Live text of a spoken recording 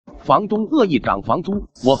房东恶意涨房租，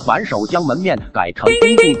我反手将门面改成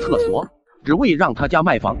公共厕所，只为让他家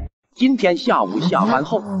卖房。今天下午下班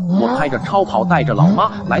后，我开着超跑带着老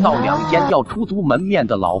妈来到2间要出租门面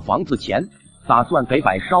的老房子前，打算给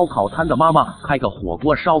摆烧烤摊的妈妈开个火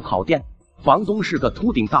锅烧烤店。房东是个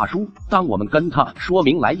秃顶大叔，当我们跟他说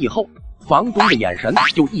明来意后，房东的眼神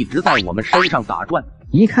就一直在我们身上打转，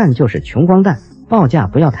一看就是穷光蛋，报价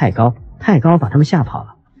不要太高，太高把他们吓跑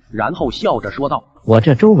了。然后笑着说道：我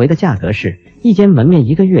这周围的价格是一间门面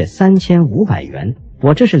1个月3500元，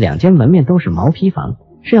我这是2间门面都是毛坯房，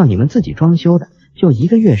是要你们自己装修的，就1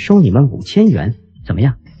个月收你们5000元，怎么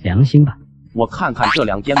样？良心吧？我看看这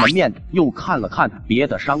2间门面，又看了看别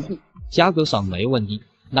的商户，价格上没问题，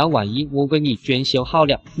那万一我给你装修好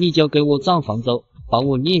了，你就给我涨房租，把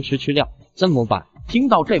我撵出去了，怎么办？听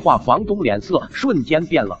到这话，房东脸色瞬间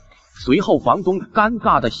变了，随后房东尴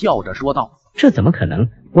尬的笑着说道：这怎么可能？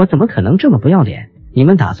我怎么可能这么不要脸？你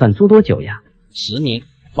们打算租多久呀？10年。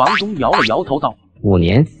房东摇了摇头道：5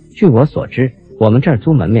年。据我所知，我们这儿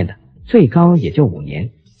租门面的最高也就5年。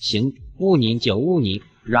行，5年就5年。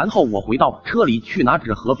然后我回到车里去拿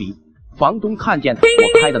纸和笔，房东看见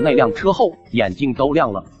我开的那辆车后，眼睛都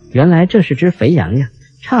亮了。原来这是只肥羊呀，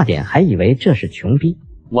差点还以为这是穷逼。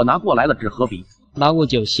我拿过来了纸和笔，那我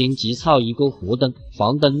就先起草一个弧灯、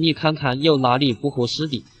房灯，你看看有哪里不合适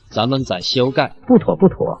的，咱们再修改。不妥不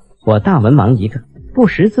妥，我大文盲一个，不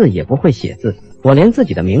识字也不会写字，我连自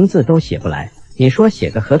己的名字都写不来，你说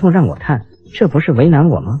写个合同让我看，这不是为难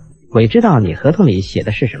我吗？鬼知道你合同里写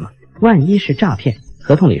的是什么，万一是诈骗，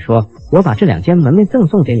合同里说我把这2间门面赠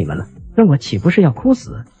送给你们了，那我岂不是要哭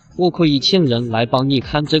死？我可以请人来帮你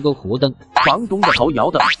看这个弧灯。房东的头摇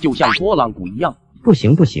的就像拨浪鼓一样。不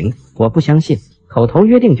行不行，我不相信，口头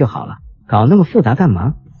约定就好了，搞那么复杂干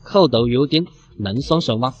嘛？口头约定能松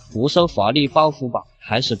手吗？不受法律保护吧？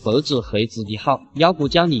还是白纸黑字的好，要不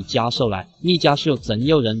叫你家属来，你家属真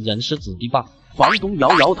有人认识字的吧？房东摇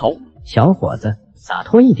摇头。小伙子，洒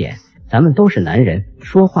脱一点，咱们都是男人，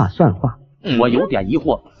说话算话。我有点疑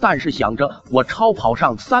惑，但是想着我超跑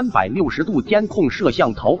上360度监控摄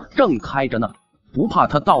像头正开着呢，不怕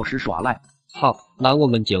他到时耍赖。好，那我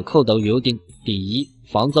们就口头约定。第一，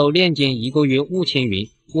房租2间1个月5000元，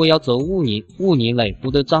我要租5年，5年内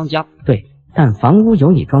不得涨价。对，但房屋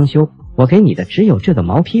由你装修，我给你的只有这个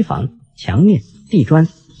毛坯房，墙面、地砖、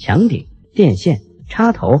墙顶、电线、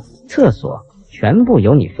插头、厕所全部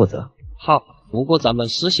由你负责。好，不过咱们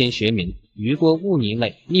事先说明，如果5年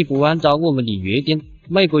内你不按照我们的约定，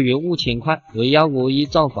每个月5000块，还要恶意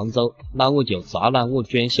涨房租，那我就砸烂我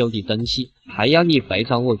装修的东西，还要你赔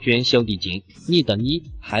偿我装修的钱，你同意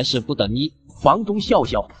还是不同意？房东笑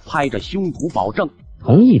笑，拍着胸脯保证：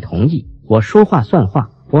同意同意，我说话算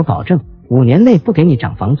话，我保证5年内不给你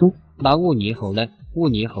涨房租。那5年后呢？5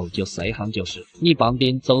年后就随行就市，你旁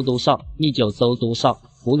边租多少你就租多少，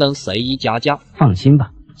不能随意加价。放心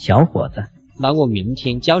吧，小伙子。那我明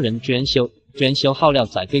天叫人装修，装修好了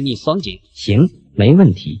再给你算钱。行，没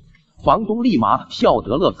问题。房东立马笑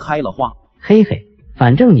得乐开了花。嘿嘿，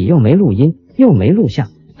反正你又没录音，又没录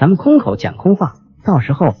像，咱们空口讲空话，到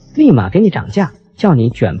时候立马给你涨价，叫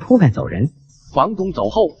你卷铺盖走人。房东走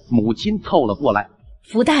后，母亲凑了过来：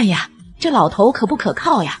福大呀，这老头可不可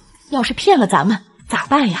靠呀？要是骗了咱们咋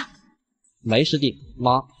办呀？没事的，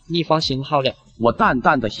妈，你放心好了。我淡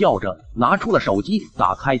淡的笑着，拿出了手机，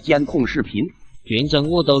打开监控视频。反正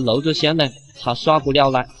我都录着像呢，他耍不了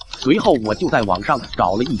赖。随后我就在网上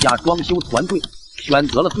找了一家装修团队，选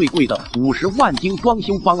择了最贵的50万精装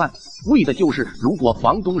修方案，为的就是如果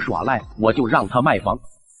房东耍赖，我就让他卖房。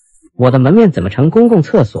我的门面怎么成公共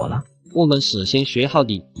厕所了？我们事先说好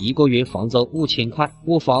的1个月房租5000块，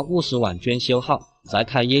我花50万装修好，再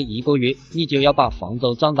开业1个月，你就要把房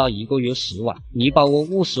租涨到1个月10万。你把我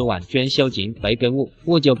50万装修钱赔给我，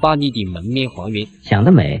我就把你的门面还原。想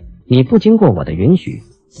得美！你不经过我的允许，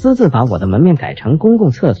私自把我的门面改成公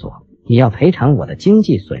共厕所，你要赔偿我的经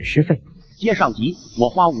济损失费。接上集，我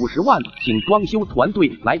花50万请装修团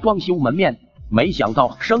队来装修门面，没想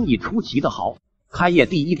到生意出奇的好，开业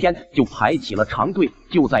第1天就排起了长队。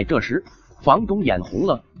就在这时，房东眼红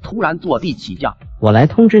了，突然坐地起价：我来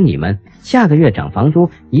通知你们，下个月涨房租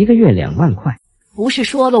，1个月2万块。不是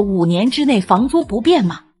说了5年之内房租不变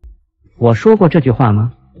吗？我说过这句话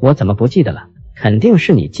吗？我怎么不记得了？肯定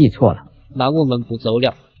是你记错了。那我们不走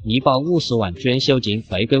了，你把50万装修钱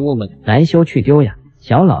赔给我们。来修去丢呀，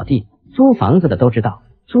小老弟，租房子的都知道，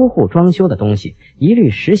租户装修的东西一律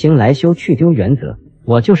实行来修去丢原则。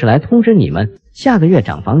我就是来通知你们，下个月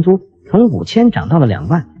涨房租，从5000涨到了2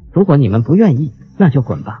万。如果你们不愿意，那就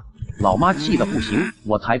滚吧。老妈气得不行，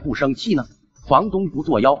我才不生气呢。房东不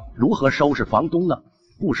作妖，如何收拾房东呢？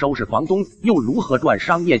不收拾房东，又如何赚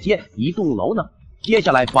商业街一栋楼呢？接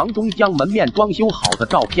下来，房东将门面装修好的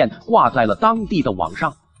照片挂在了当地的网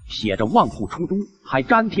上，写着旺铺出租，还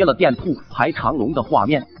粘贴了店铺排长龙的画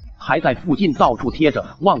面，还在附近到处贴着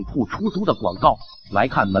旺铺出租的广告。来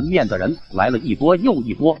看门面的人来了一波又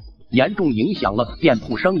一波，严重影响了店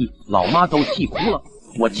铺生意，老妈都气哭了。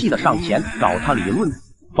我气得上前找他理论，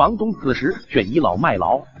房东此时却倚老卖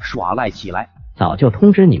老，耍赖起来。早就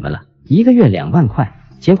通知你们了，1个月2万块，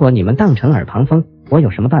结果你们当成耳旁风，我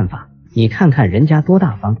有什么办法？你看看人家多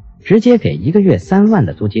大方，直接给1个月3万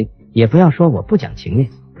的租金，也不要说我不讲情面。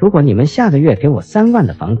如果你们下个月给我3万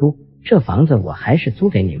的房租，这房子我还是租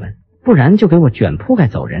给你们，不然就给我卷铺盖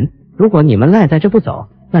走人。如果你们赖在这不走，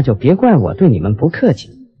那就别怪我对你们不客气。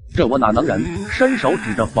这我哪能忍，伸手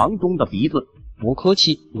指着房东的鼻子，不客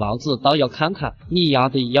气，老子倒要看看你丫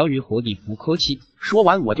的要如何的不客气。说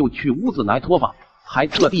完我就去屋子拿拖把，还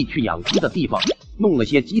特地去养鸡的地方弄了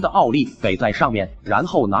些鸡的奥利给在上面，然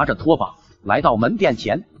后拿着拖把来到门店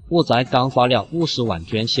前。我才刚花了50万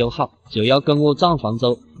捐修好，就要跟我涨房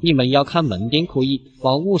租，你们要看门店可以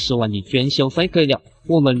把50万的捐修费给了，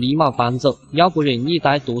我们立马搬走，要不然你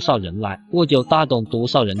带多少人来，我就打动多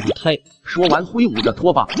少人的腿。说完挥舞着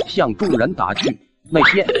拖把向众人打去，那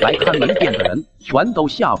些来看门店的人全都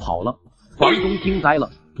吓跑了。房东惊呆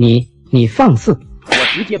了，你放肆！我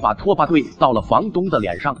直接把拖把对到了房东的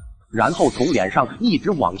脸上，然后从脸上一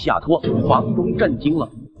直往下拖。房东震惊了，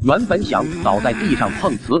原本想倒在地上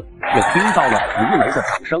碰瓷，却听到了如雷的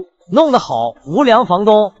掌声。弄得好，无良房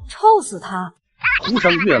东！臭死他！呼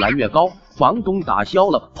声越来越高，房东打消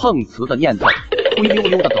了碰瓷的念头，灰溜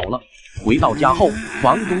溜的走了。回到家后，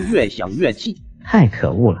房东越想越气，太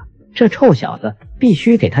可恶了，这臭小子必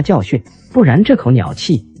须给他教训，不然这口鸟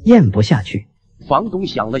气咽不下去。房东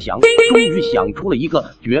想了想，终于想出了一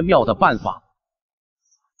个绝妙的办法。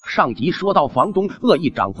上集说到房东恶意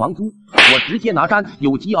涨房租，我直接拿沾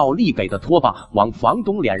有机奥利给的拖把往房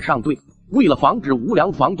东脸上对。为了防止无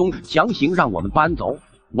良房东强行让我们搬走，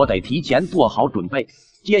我得提前做好准备。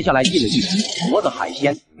接下来进了一批活的海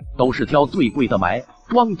鲜，都是挑最贵的买，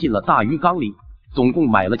装进了大鱼缸里，总共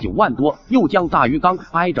买了9万多。又将大鱼缸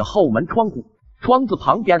挨着后门窗户，窗子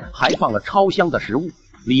旁边还放了超香的食物，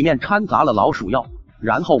里面掺杂了老鼠药。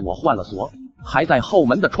然后我换了锁，还在后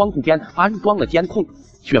门的窗户边安装了监控，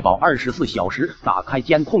确保24小时打开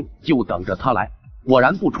监控，就等着他来。果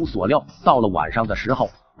然不出所料，到了晚上的时候，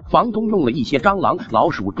房东弄了一些蟑螂、老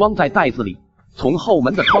鼠装在袋子里，从后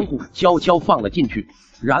门的窗户悄悄放了进去，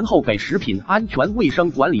然后给食品安全卫生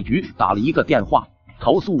管理局打了一个电话，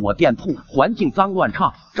投诉我店铺环境脏乱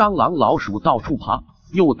差，蟑螂老鼠到处爬，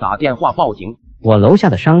又打电话报警。我楼下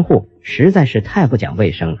的商户实在是太不讲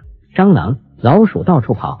卫生了，蟑螂、老鼠到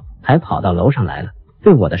处跑，还跑到楼上来了，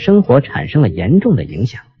对我的生活产生了严重的影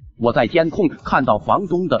响。我在监控看到房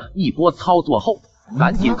东的一波操作后，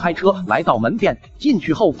赶紧开车来到门店，进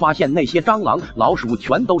去后发现那些蟑螂、老鼠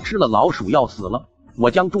全都吃了老鼠药死了。我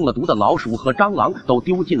将中了毒的老鼠和蟑螂都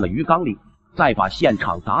丢进了鱼缸里，再把现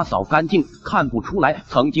场打扫干净，看不出来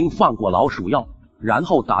曾经放过老鼠药，然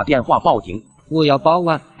后打电话报警。我要报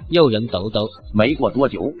案，有人抖抖。没过多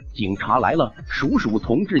久，警察来了，叔叔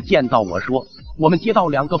同志见到我说，我们接到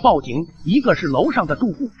2个报警，一个是楼上的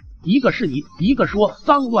住户，一个是你，一个说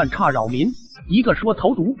脏乱差扰民，一个说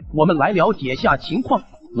投毒，我们来了解下情况。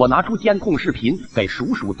我拿出监控视频给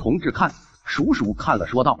叔叔同志看，叔叔看了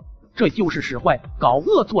说道，这就是使坏，搞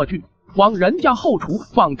恶作剧，往人家后厨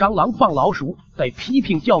放蟑螂放老鼠，得批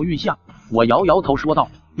评教育下。我摇摇头说道，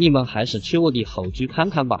你们还是去我的后居看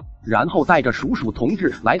看吧。然后带着叔叔同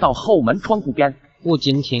志来到后门窗户边。我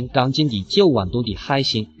今天刚进的9万多的海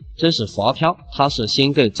鲜，这是发票，他是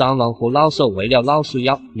先给蟑螂和老鼠喂了老鼠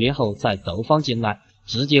药，然后再投放进来，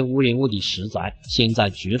直接污染我的食材。现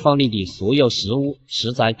在厨房里的所有食物、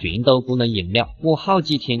食材全都不能用了，我好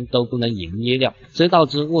几天都不能营业了，这导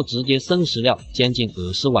致我直接损失了将近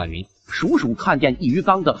20万元。叔叔看见一鱼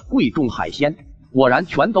缸的贵重海鲜，果然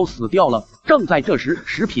全都死掉了。正在这时，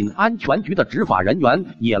食品安全局的执法人员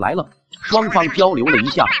也来了，双方交流了一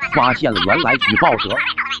下，发现了原来举报者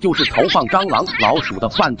就是投放蟑螂、老鼠的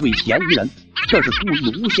犯罪嫌疑人，这是故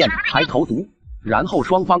意诬陷还投毒。然后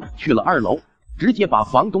双方去了2楼，直接把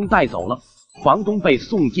房东带走了。房东被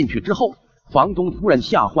送进去之后，房东夫人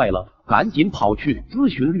吓坏了，赶紧跑去咨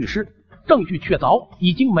询律师。证据确凿，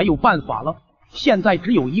已经没有办法了，现在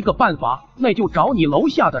只有一个办法，那就找你楼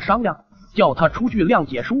下的商量，叫他出具谅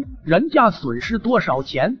解书，人家损失多少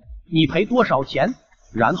钱，你赔多少钱。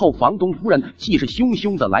然后房东夫人气势汹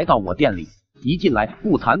汹地来到我店里，一进来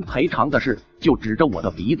不谈赔偿的事，就指着我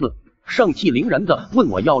的鼻子，盛气凌人地问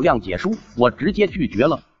我要谅解书。我直接拒绝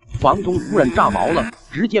了。房东夫人炸毛了，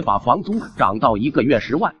直接把房租涨到1个月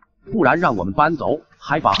10万，不然让我们搬走，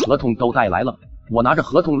还把合同都带来了。我拿着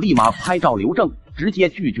合同立马拍照留证，直接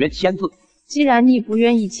拒绝签字。既然你不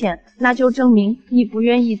愿意签，那就证明你不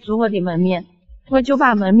愿意租我的门面，我就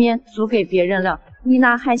把门面租给别人了。你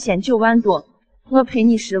那还嫌9万多，我赔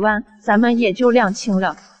你10万，咱们也就两清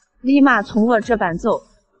了。立马从我这搬走。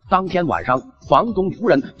当天晚上，房东夫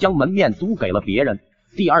人将门面租给了别人。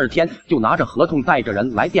第2天就拿着合同带着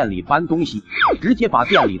人来店里搬东西，直接把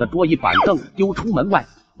店里的桌椅板凳丢出门外，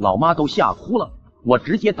老妈都吓哭了。我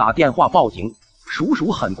直接打电话报警，叔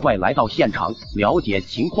叔很快来到现场，了解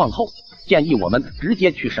情况后，建议我们直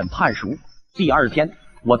接去审判署。第2天，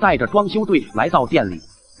我带着装修队来到店里，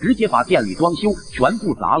直接把店里装修全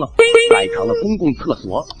部砸了，改成了公共厕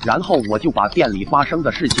所。然后我就把店里发生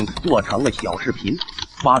的事情做成了小视频，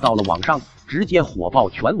发到了网上，直接火爆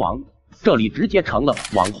全网。这里直接成了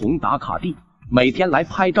网红打卡地，每天来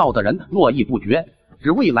拍照的人络绎不绝，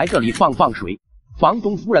只为来这里放水。房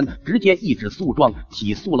东夫人直接一纸诉状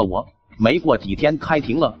起诉了我，没过几天开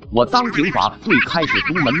庭了。我当警把最开始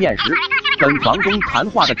租门面时跟房东谈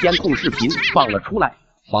话的监控视频放了出来。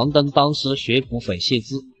房东当时学不会写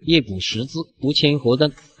字，也不识字，不签合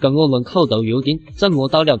同，跟我们口头约定，怎么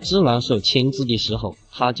到了指南手签字的时候，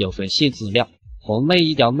他就会写字了，和每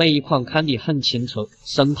一条每一款看得很清楚，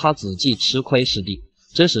生怕自己吃亏似的。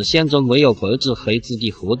这是想着没有白纸黑字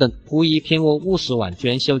的合同，故意骗我50万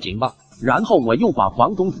捐修金吧。然后我又把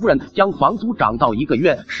房东夫人将房租涨到1个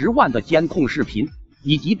月10万的监控视频，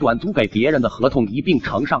以及转租给别人的合同一并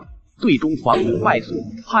呈上。最终房主败诉，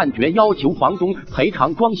判决要求房东赔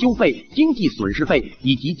偿装修费、经济损失费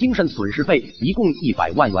以及精神损失费，一共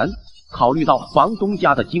100万元。考虑到房东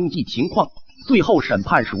家的经济情况，最后审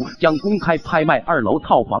判署将公开拍卖2楼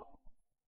套房。